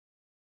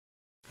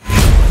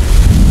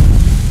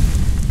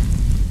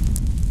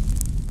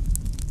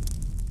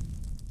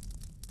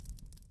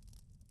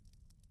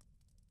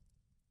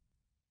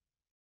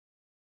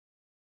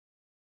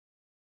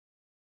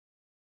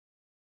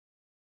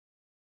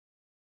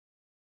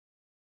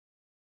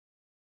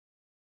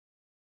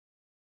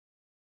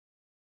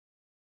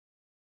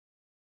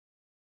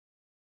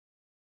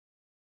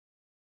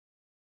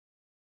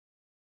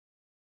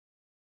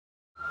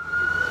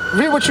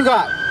Read what you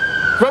got.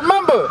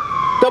 Remember,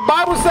 the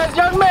Bible says,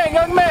 young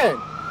man,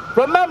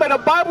 remember, the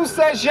Bible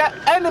says your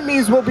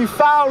enemies will be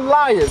found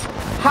liars.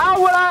 How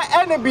would our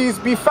enemies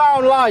be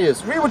found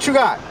liars? Read what you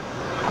got.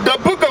 The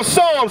book of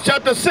Psalms,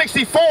 chapter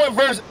 64 and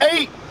verse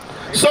 8.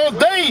 So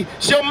they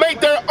shall make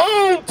their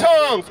own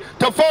tongues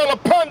to fall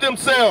upon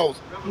themselves.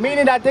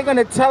 Meaning that they're going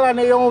to tell on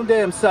their own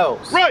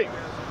themselves. Right.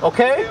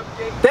 Okay?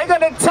 They're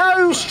going to tell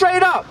you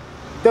straight up,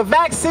 the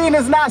vaccine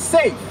is not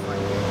safe.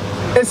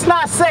 It's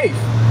not safe.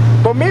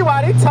 But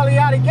meanwhile, they're telling you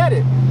how to get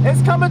it.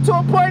 It's coming to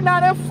a point now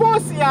they're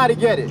forcing you how to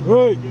get it.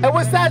 Right. And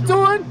what's that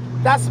doing?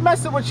 That's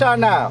messing with y'all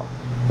now.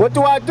 What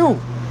do I do?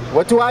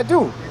 What do I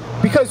do?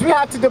 Because we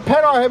have to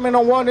depend on him and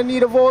on one in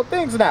need of all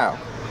things now.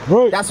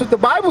 Right. That's what the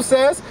Bible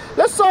says.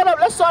 Let's start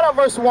at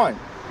verse 1.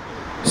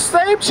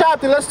 Same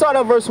chapter, let's start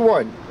at verse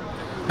 1.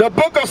 The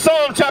book of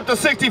Psalms, chapter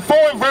 64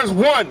 and verse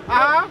 1.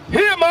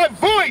 Hear my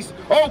voice,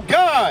 O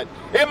God,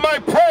 in my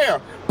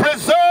prayer.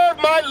 Preserve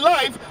my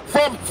life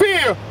from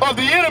fear of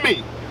the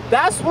enemy.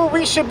 That's what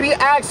we should be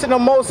asking the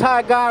Most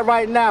High God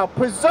right now.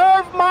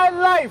 Preserve my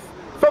life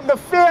from the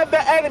fear of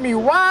the enemy.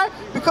 Why?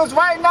 Because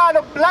right now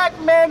the black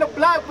man, the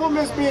black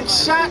woman is being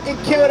shot and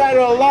killed at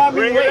an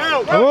alarming rate.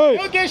 Right.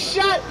 They get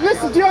shot.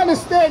 Listen, do you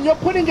understand? You're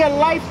putting your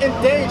life in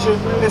danger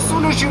as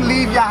soon as you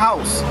leave your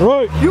house.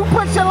 Right. You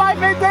put your life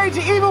in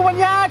danger even when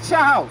you're at your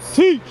house.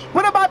 Teach.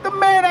 What about the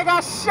man that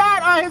got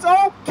shot on his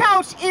own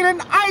couch eating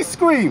ice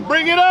cream?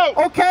 Bring it out.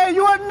 Okay,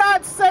 you are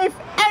not safe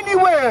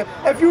anywhere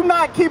if you're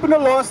not keeping the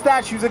law,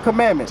 statutes, and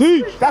commandments.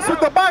 Teach. That's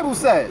what the Bible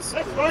says.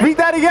 Read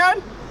that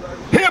again.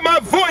 Hear my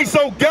voice,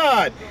 O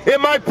God,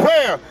 in my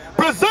prayer.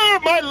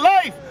 Preserve my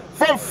life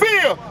from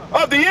fear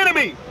of the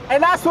enemy.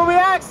 And that's what we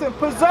asking.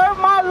 Preserve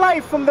my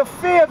life from the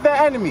fear of the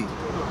enemy.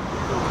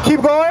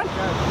 Keep going.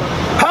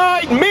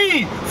 Hide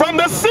me from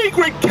the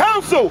secret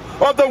counsel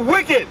of the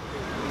wicked.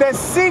 The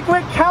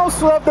secret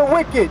counsel of the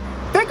wicked.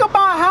 Think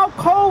about how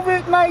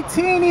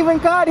COVID-19 even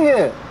got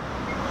here.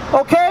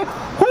 Okay?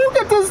 Who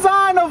could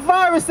design a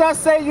virus that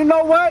say, you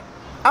know what?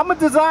 I'm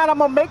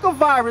gonna make a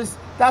virus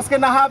that's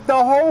gonna have the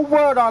whole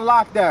world on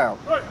lockdown.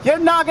 You're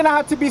not gonna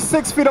have to be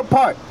 6 feet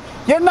apart.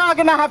 You're not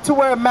gonna have to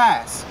wear a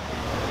mask.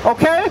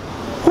 Okay?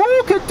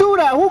 Who could do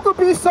that? Who could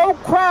be so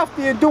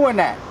crafty in doing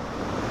that?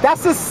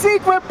 That's a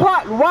secret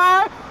plot.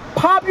 Why?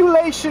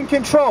 Population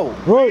control.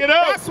 Right.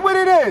 That's what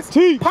it is.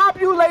 Teach.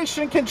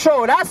 Population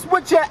control. That's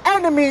what your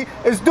enemy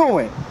is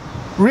doing.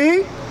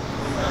 Read.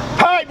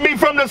 Hide me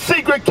from the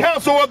secret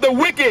counsel of the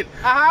wicked,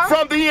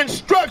 from the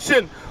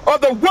instruction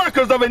of the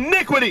workers of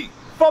iniquity.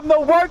 From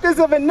the workers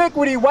of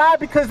iniquity. Why?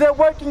 Because they're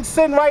working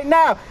sin right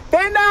now.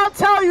 They now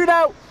tell you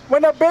that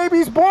when a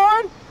baby's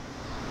born,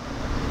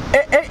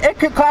 it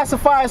could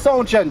classify its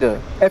own gender.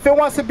 If it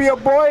wants to be a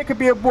boy, it could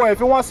be a boy.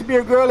 If it wants to be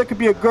a girl, it could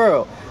be a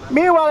girl.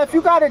 Meanwhile, if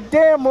you got a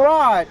damn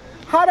rod,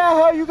 how the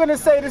hell are you gonna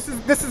say this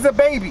is a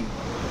baby?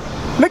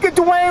 Look at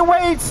Dwayne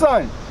Wade's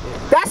son.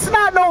 That's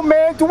not no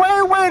man.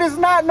 Dwayne Wade is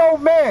not no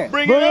man.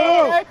 Bring it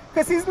out.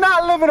 Because he's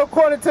not living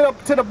according to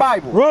the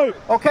Bible. Right.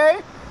 Okay?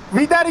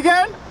 Read that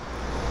again.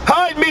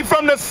 Hide me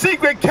from the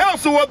secret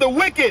counsel of the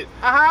wicked,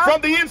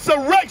 from the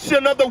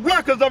insurrection of the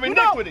workers of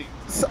iniquity.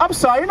 I'm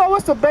sorry, you know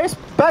what's the best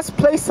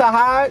place to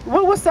hide?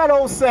 What's that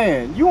old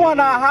saying? You want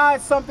to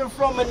hide something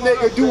from a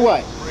nigga, do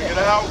what? Bring it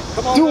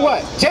out. Do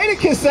what?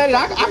 Jadakiss said it.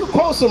 I can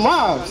quote some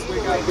rhymes.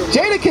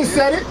 Jadakiss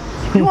said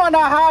it. You want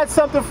to hide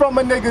something from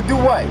a nigga, do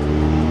what?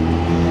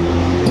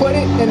 Put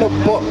it in a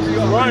book.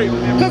 Right.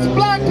 Because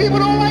black people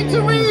don't like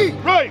to read.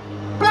 Right.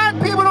 Black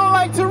people don't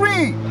like to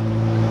read.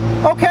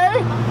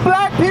 Okay?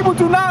 Black people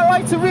do not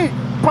like to read.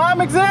 Prime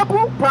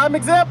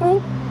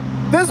example,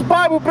 this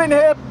Bible been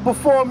here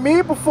before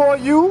me, before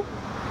you,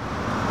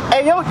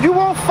 and you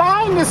won't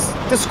find this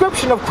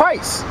description of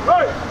Christ.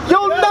 Right.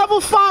 You'll never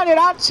find it.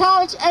 I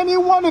challenge any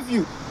one of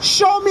you.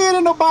 Show me it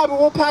in the Bible,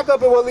 we'll pack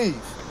up and we'll leave.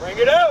 Bring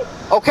it out.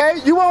 Okay?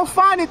 You won't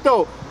find it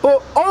though.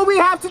 But all we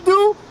have to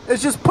do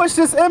is just push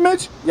this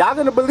image. Y'all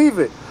gonna believe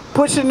it.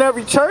 Push it in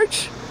every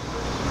church.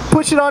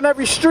 Push it on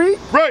every street.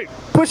 Right.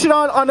 Push it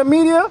on the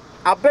media.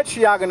 I bet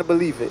you y'all gonna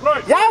believe it.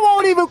 Right. Y'all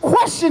won't even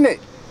question it.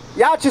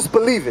 Y'all just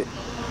believe it.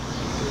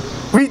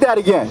 Read that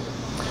again.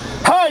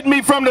 Hide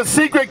me from the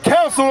secret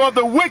counsel of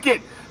the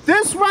wicked.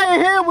 This right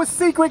here was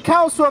secret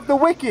counsel of the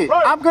wicked.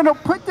 Right. I'm gonna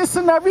put this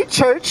in every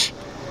church,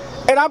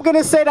 and I'm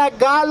gonna say that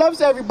God loves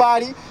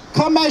everybody.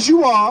 Come as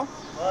you are,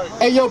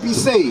 and you'll be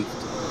saved.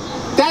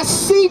 That's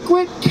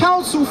secret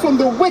counsel from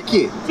the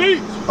wicked.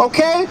 Teach.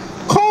 Okay?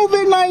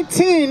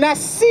 COVID-19, that's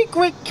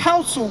secret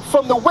counsel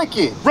from the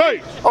wicked.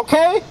 Right.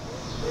 Okay?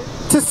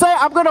 To say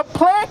I'm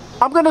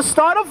gonna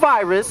start a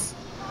virus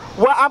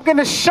where I'm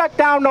gonna shut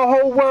down the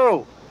whole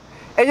world.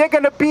 And you're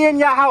gonna be in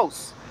your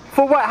house.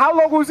 For what? How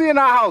long was he in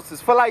our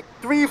houses? For like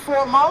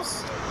 3-4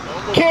 months?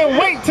 Can't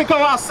wait to go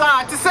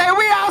outside to say,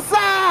 we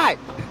outside!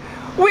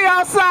 We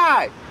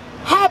outside!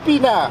 Happy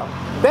now.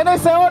 Then they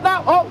say,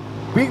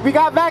 we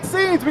got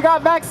vaccines, we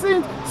got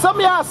vaccines. Some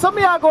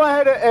of y'all go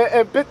ahead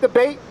and bit the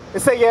bait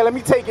and say, yeah, let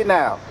me take it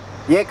now.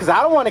 Yeah, because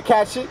I don't want to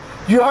catch it.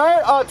 You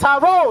heard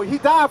Tyrone, he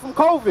died from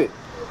COVID.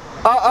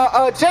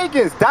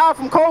 Jenkins died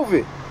from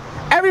COVID.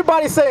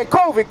 Everybody saying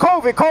COVID,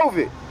 COVID,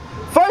 COVID.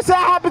 First that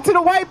happened to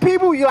the white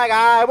people, you're like,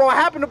 it won't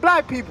happen to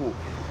black people.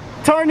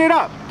 Turn it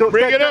up.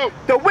 Bring it up.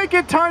 The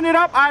wicked turn it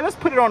up. All right, let's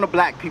put it on the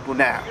black people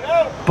now.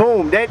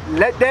 Boom. That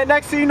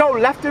next thing you know,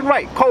 left and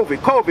right. COVID,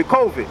 COVID,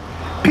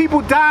 COVID.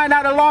 People dying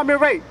at an alarming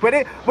rate.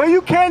 But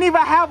you can't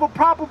even have a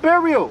proper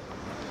burial.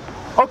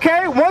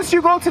 Okay? Once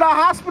you go to the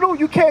hospital,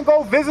 you can't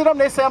go visit them.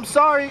 They say, I'm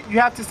sorry.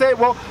 You have to say,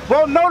 well,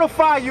 we'll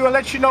notify you and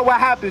let you know what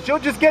happens. You'll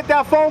just get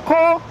that phone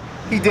call.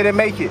 He didn't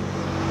make it.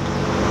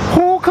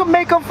 Who could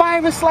make a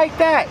virus like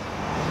that?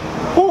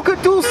 Who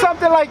could do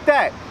something like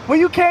that? When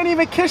you can't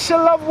even kiss your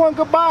loved one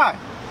goodbye.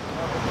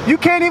 You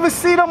can't even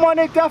see them on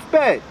their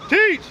deathbed.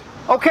 Teach.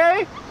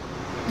 Okay?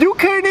 You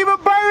can't even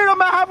bury them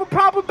and have a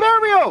proper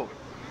burial.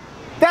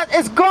 That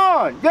is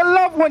gone. Your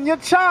loved one, your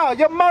child,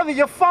 your mother,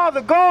 your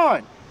father,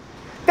 gone.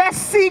 That's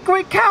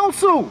secret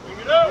counsel. Bring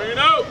it up. Bring it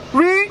up.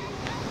 Read.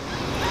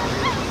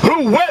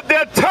 Who wet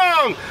their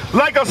tongue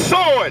like a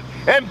sword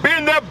and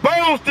bend their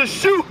bows to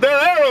shoot their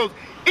arrows,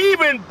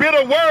 even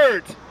bitter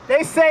words.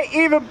 They say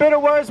even bitter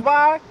words,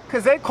 why?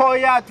 Because they call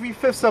y'all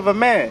 3/5 of a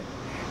man.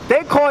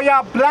 They call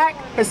y'all black,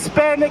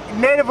 Hispanic,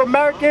 Native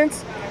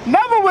Americans.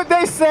 Never would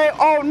they say,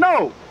 oh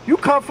no, you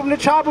come from the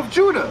tribe of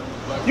Judah.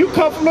 You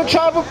come from the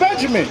tribe of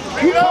Benjamin.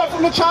 You come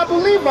from the tribe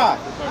of Levi.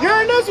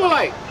 You're an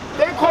Israelite.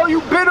 They call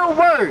you bitter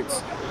words.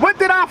 What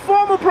did our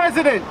former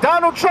president,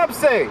 Donald Trump,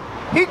 say?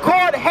 He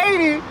called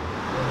Haiti,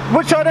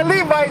 which are the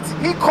Levites,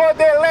 he called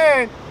their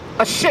land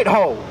a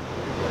shithole.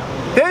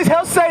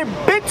 He'll say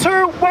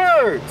bitter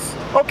words.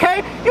 Okay?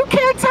 You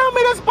can't tell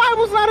me this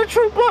Bible's not a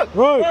true book.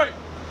 Right.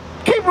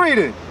 Keep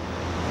reading.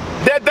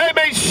 That they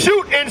may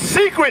shoot in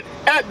secret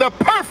at the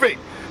perfect.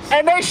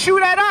 And they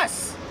shoot at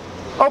us.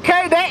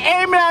 Okay? They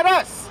aim at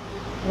us.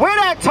 We're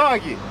that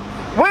target.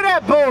 We're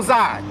that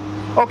bullseye.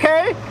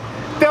 Okay?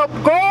 The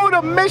goal,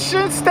 the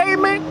mission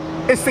statement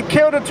is to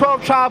kill the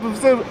 12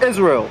 tribes of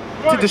Israel.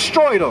 Right. To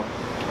destroy them.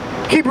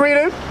 Keep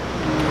reading.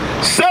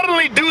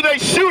 Suddenly do they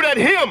shoot at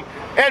him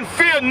and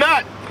fear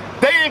not.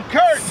 They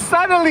encourage.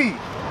 Suddenly.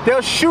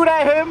 They'll shoot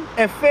at him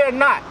and fear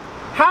not.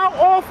 How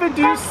often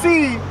do you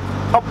see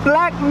a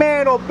black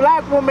man or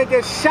black woman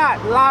get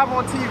shot live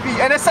on TV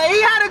and they say, he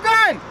had a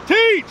gun.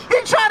 Teach.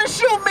 He tried to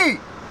shoot me.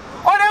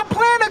 Or they'll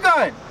plant a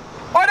gun.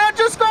 Or they'll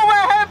just go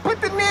ahead and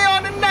put the knee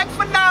on the neck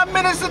for 9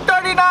 minutes and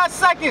 39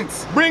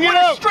 seconds. Bring it with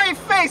up. A straight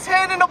face,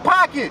 hand in the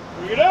pocket.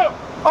 Bring it up.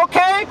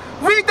 Okay?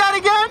 Read that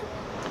again.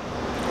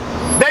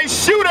 They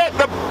shoot at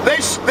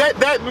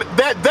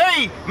that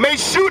they may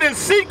shoot in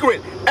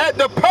secret at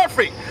the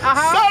perfect.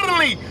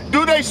 Suddenly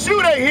do they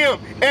shoot at him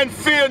and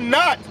fear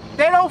not.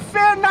 They don't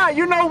fear not.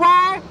 You know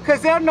why?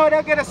 Because they'll know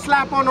they'll get a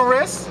slap on the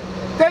wrist.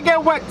 They'll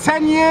get what,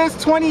 10 years,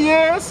 20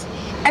 years?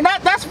 And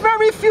that's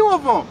very few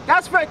of them.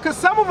 That's very, because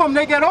some of them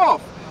they get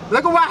off.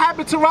 Look at what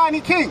happened to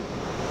Ronnie King.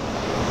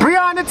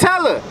 Breonna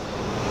Taylor.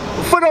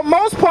 For the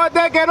most part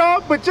they get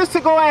off, but just to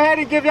go ahead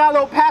and give y'all a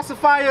little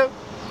pacifier,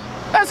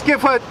 let's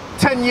give her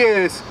 10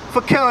 years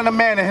for killing a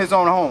man in his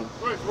own home.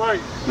 Right.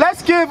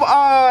 Let's give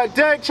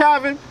Derek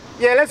Chauvin,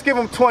 let's give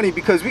him 20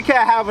 because we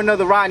can't have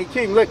another Ronnie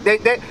King. Look,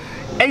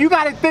 and you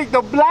got to think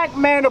the black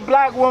man, the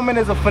black woman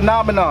is a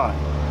phenomenon.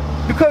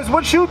 Because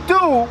what you do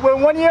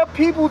when one of your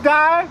people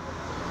die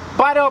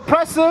by the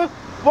oppressor,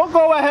 we'll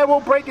go ahead, we'll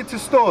break into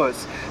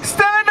stores.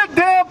 Stealing a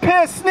damn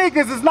pair of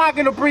sneakers is not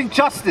going to bring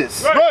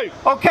justice. Right.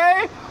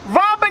 Okay?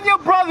 Robbing your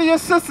brother, your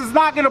sister is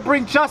not going to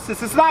bring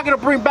justice. It's not going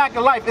to bring back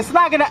a life. It's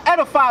not going to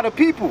edify the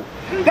people.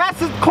 That's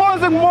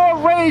causing more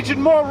rage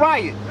and more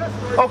riot.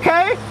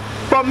 Okay?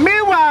 But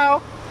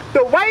meanwhile,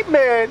 the white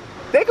man,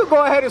 they could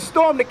go ahead and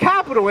storm the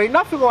Capitol. Ain't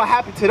nothing going to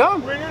happen to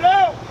them. Bring it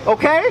out.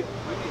 Okay?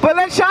 But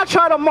let y'all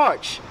try to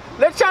march.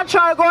 Let y'all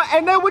try to go,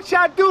 and then what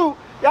y'all do,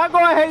 y'all go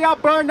ahead, y'all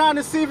burn down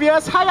the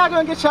CVS. How y'all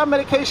going to get y'all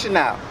medication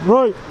now?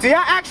 Right. Do y'all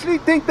actually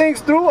think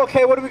things through?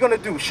 Okay, what are we going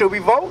to do? Should we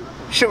vote?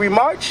 Should we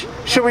march?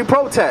 Should we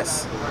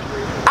protest?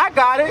 I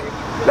got it.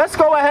 Let's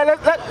go ahead.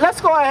 Let's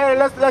go ahead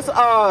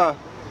and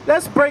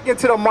let's break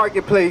into the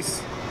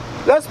marketplace.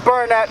 Let's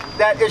burn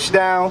that ish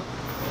down.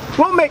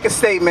 We'll make a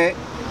statement.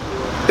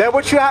 Then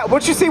what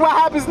you see what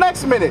happens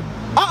next minute?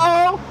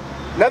 Uh-oh.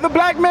 Another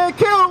black man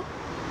killed.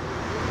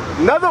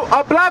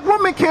 A black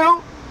woman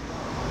killed.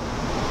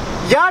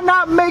 Y'all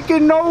not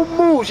making no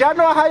moves. Y'all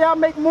know how y'all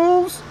make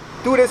moves?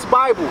 Through this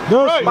Bible.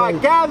 Right. By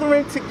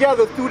gathering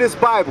together through this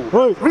Bible.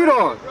 Right. Read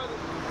on.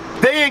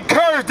 They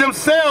encourage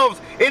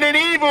themselves in an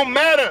evil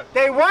manner.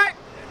 They what?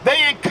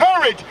 They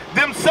encourage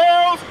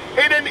themselves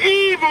in an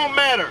evil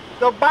manner.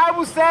 The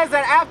Bible says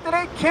that after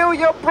they kill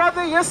your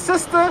brother, your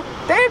sister,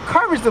 they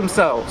encourage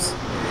themselves.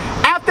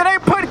 After they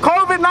put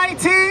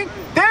COVID-19,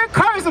 they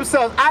encourage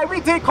themselves. We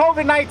did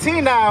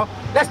COVID-19 now.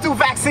 Let's do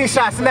vaccine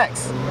shots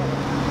next.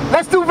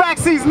 Let's do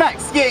vaccines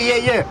next.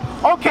 Yeah.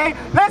 Okay,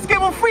 let's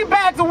give them free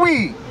bags of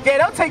weed. Yeah,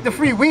 they'll take the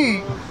free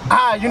weed.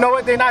 You know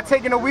what? They're not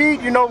taking the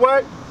weed. You know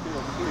what?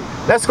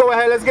 Let's go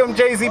ahead. Let's give them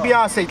Jay-Z,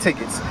 Beyonce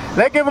tickets.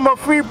 Let's give them a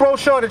free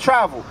brochure to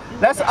travel.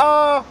 Let's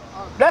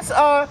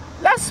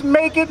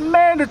make it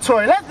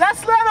mandatory.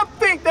 Let's let them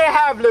think they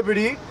have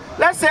liberty.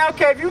 Let's say,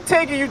 okay, if you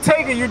take it, you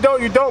take it. You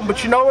don't.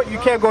 But you know what? You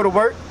can't go to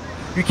work.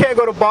 You can't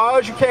go to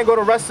bars. You can't go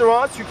to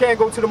restaurants. You can't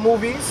go to the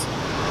movies.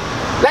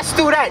 Let's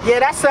do that. Yeah,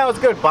 that sounds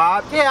good,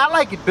 Bob. Yeah, I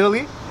like it,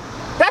 Billy.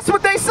 That's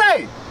what they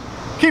say.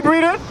 Keep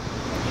reading.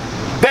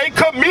 They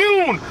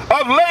commune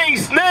of laying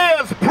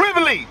snares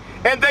privily,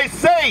 and they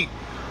say,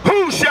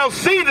 who shall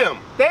see them?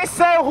 They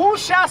say, who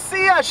shall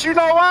see us? You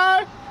know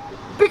why?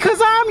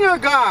 Because I'm your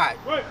God.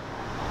 Right.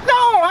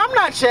 No, I'm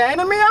not your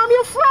enemy. I'm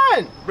your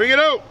friend. Bring it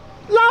out.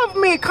 Love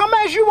me. Come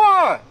as you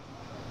are.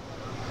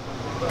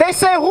 They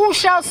say, who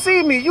shall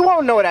see me? You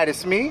won't know that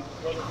it's me.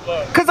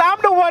 Because I'm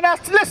the one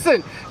that's,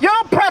 listen, your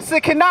oppressor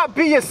cannot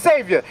be your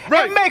savior.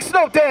 Right. It makes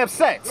no damn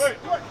sense. Right.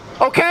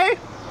 Okay?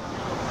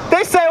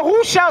 They say,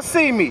 who shall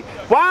see me?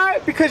 Why?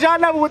 Because y'all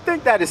never would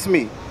think that it's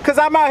me. Because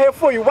I'm out here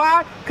for you.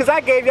 Why? Because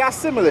I gave y'all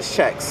stimulus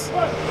checks.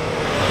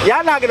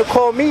 Y'all not going to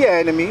call me your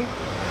enemy.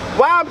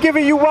 Why I'm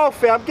giving you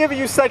welfare? I'm giving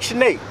you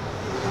Section 8.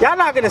 Y'all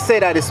not going to say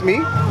that it's me.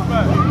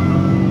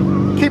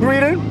 Keep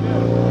reading.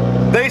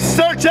 They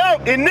search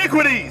out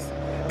iniquities.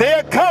 They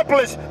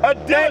accomplish a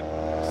debt.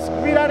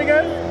 Read that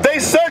again. They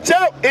search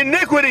out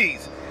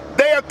iniquities.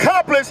 They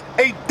accomplish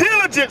a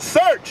diligent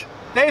search.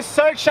 They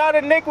search out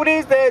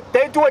iniquities.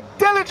 They do a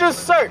diligent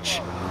search.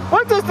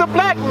 What does the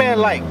black man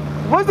like?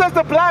 What does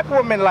the black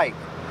woman like?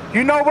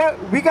 You know what?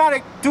 We got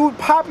to do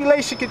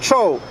population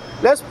control.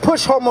 Let's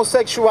push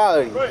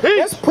homosexuality. Right.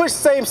 Let's push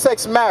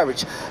same-sex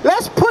marriage.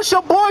 Let's push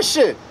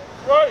abortion.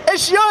 Right.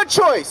 It's your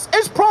choice.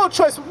 It's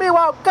pro-choice.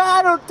 Meanwhile,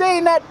 God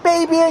ordained that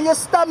baby in your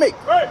stomach.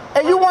 Right.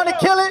 And you want to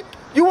kill it?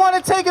 You want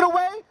to take it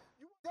away?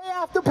 Day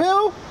after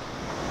pill?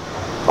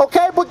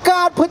 Okay, but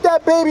God put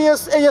that baby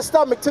in your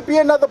stomach to be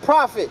another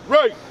prophet.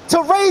 Right.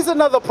 To raise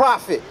another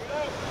prophet.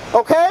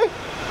 Okay?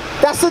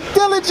 That's a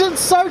diligent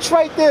search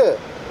right there.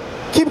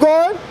 Keep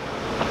going.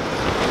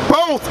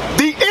 Both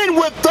the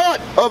inward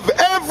thought of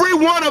every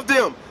one of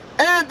them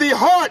and the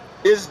heart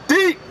is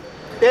deep.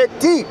 They're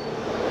deep.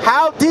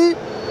 How deep?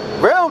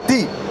 Real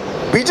deep.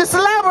 We just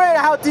elaborated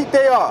how deep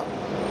they are.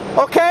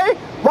 Okay?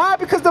 Why?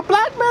 Because the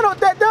black man,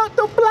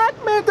 the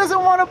black man doesn't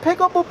want to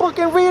pick up a book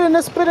and read and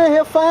then spit in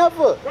here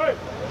forever. Right.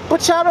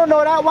 But y'all don't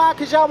know that. Why?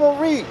 Because y'all won't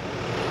read.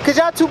 Because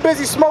y'all too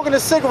busy smoking a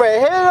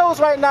cigarette. Here those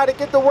right now to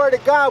get the word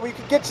of God where you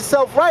can get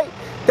yourself right.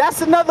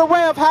 That's another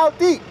way of how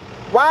deep.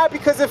 Why?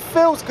 Because it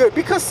feels good.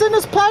 Because sin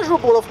is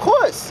pleasurable, of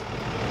course.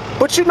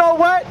 But you know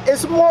what?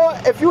 It's more,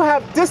 if you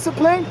have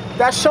discipline,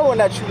 that's showing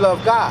that you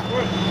love God.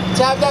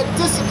 To have that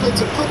discipline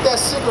to put that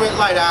cigarette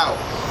lighter out.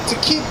 To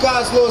keep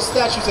God's laws,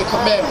 statutes, and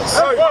commandments.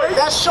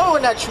 That's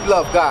showing that you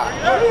love God.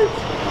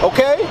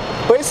 Okay?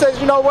 But he says,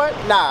 you know what?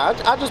 Nah,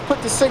 I just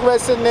put the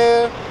cigarettes in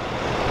there.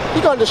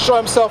 He's going to destroy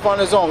himself on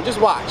his own. Just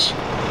watch.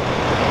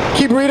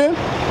 Keep reading.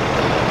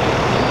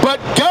 But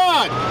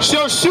God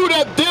shall shoot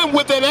at them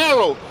with an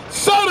arrow.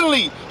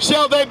 Suddenly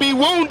shall they be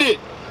wounded.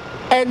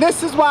 And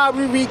this is why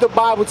we read the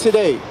Bible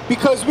today.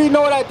 Because we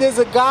know that there's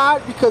a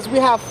God, because we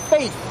have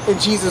faith in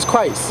Jesus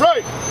Christ.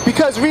 Right.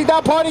 Because, read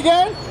that part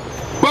again.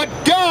 But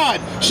God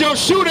shall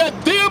shoot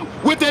at them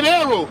with an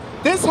arrow.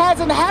 This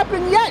hasn't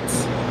happened yet.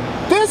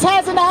 This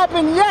hasn't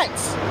happened yet.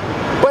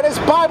 But it's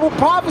Bible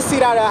prophecy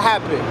that'll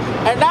happen.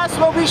 And that's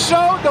what we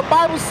show. The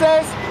Bible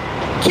says,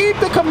 keep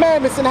the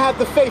commandments and have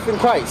the faith in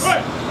Christ.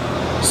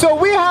 Right. So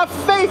we have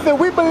faith and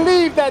we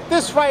believe that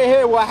this right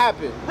here will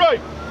happen. Right.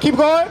 Keep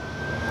going.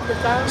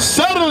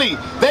 Suddenly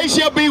they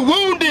shall be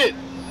wounded,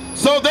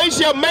 so they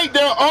shall make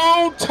their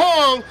own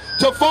tongue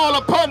to fall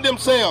upon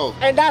themselves.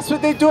 And that's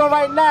what they're doing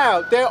right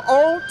now. Their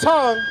own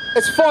tongue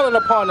is falling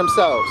upon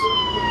themselves.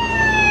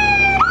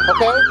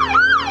 Okay?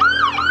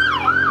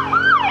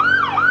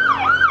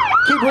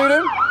 Keep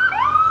reading.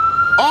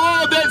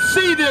 All that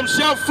see them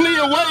shall flee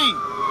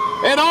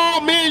away, and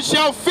all men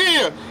shall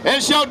fear,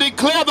 and shall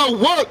declare the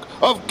work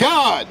of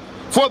God,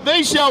 for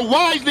they shall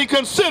wisely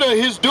consider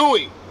his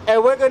doing.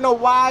 And we're going to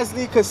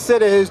wisely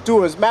consider his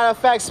doings. Matter of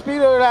fact,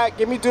 speaking of that,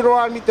 give me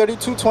Deuteronomy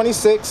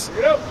 32:26.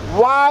 Yep.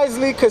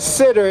 Wisely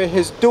consider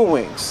his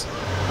doings.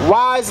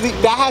 Wisely,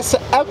 that has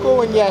to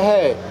echo in your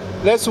head.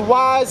 Let's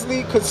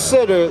wisely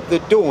consider the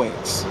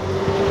doings.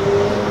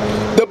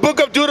 The book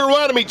of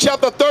Deuteronomy,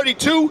 chapter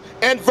 32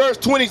 and verse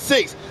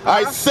 26.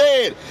 I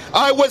said,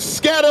 I would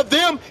scatter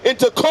them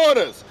into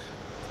corners.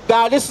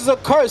 Now, this is a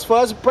curse for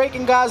us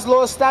breaking God's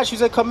laws,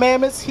 statutes, and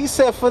commandments. He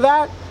said, for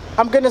that,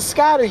 I'm going to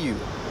scatter you.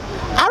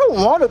 I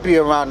don't want to be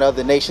around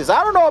other nations.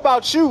 I don't know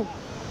about you,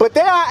 but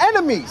they are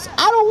enemies.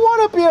 I don't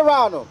want to be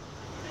around them.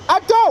 I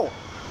don't.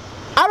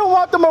 I don't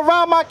want them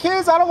around my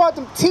kids. I don't want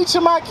them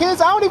teaching my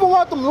kids. I don't even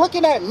want them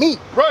looking at me.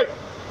 Right.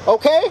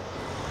 Okay?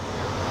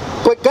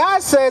 But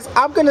God says,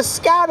 I'm going to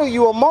scatter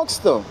you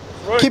amongst them.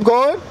 Right. Keep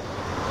going.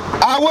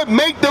 I would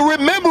make the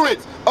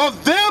remembrance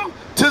of them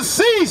to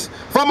cease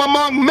from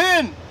among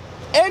men.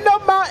 In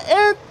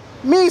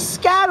me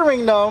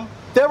scattering them,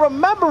 their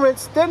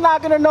remembrance, they're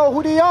not going to know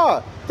who they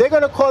are. They're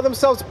going to call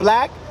themselves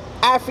black,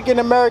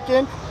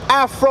 African-American,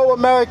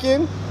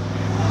 Afro-American,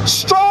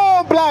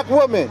 strong black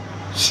women,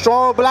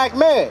 strong black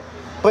men.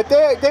 But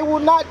they will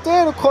not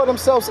dare to call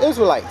themselves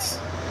Israelites.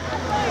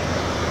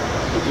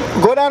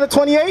 Go down to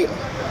 28.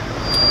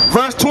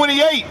 Verse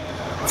 28,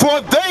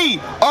 for they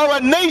are a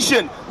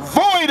nation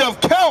void of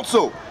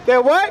counsel.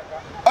 They're what?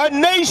 A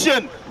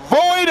nation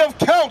void of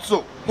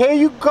counsel. Here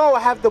you go,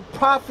 have the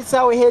prophets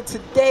out here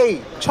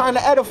today trying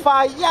to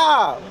edify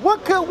y'all.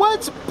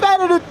 What's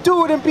better to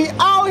do than be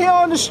out here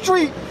on the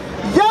street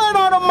yelling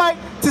on the mic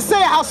to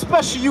say how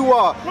special you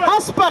are, right. How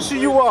special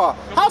you are,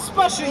 how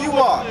special you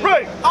are,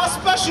 right. How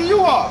special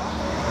you are,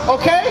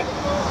 okay?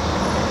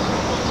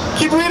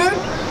 Keep reading.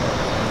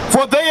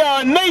 For they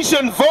are a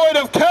nation void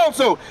of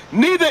counsel,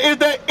 neither is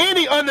there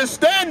any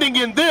understanding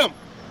in them.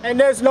 And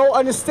there's no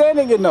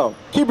understanding in them.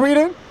 Keep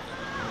reading.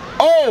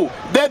 Oh,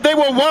 that they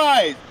were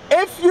wise.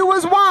 If you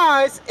was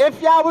wise,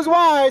 if y'all was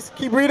wise,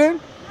 keep reading.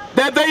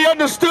 That they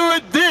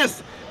understood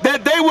this,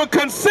 that they would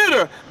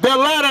consider the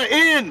latter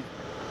end.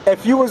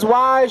 If you was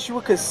wise, you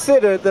would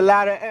consider the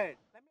latter end.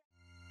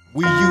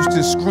 We used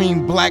to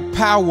scream black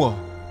power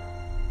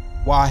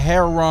while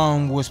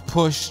heroin was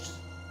pushed.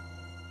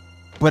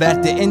 But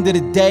at the end of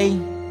the day,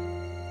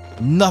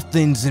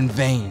 nothing's in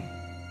vain.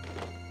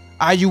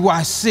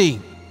 IUIC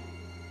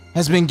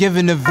has been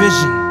given a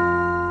vision.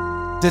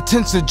 The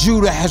tents of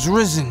Judah has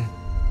risen.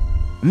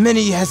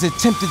 Many has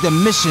attempted the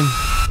mission,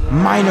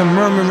 minor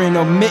murmuring,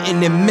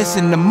 omitting, and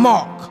missing the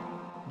mark.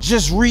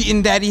 Just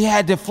reading that he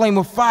had the flame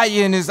of fire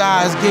in his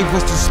eyes gave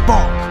us the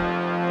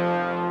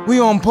spark. We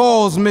on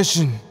Paul's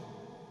mission.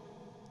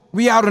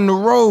 We out on the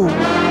road,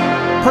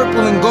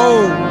 purple and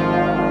gold.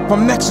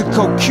 From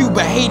Mexico,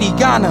 Cuba, Haiti,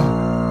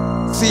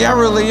 Ghana,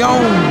 Sierra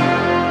Leone.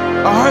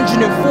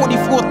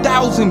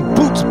 144,000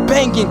 boots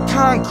banging,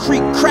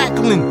 concrete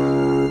crackling.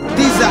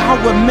 These are how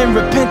men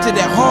repented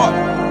at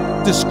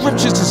heart. The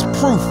scriptures is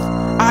proof.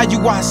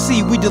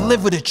 IUIC, we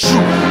deliver the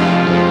truth.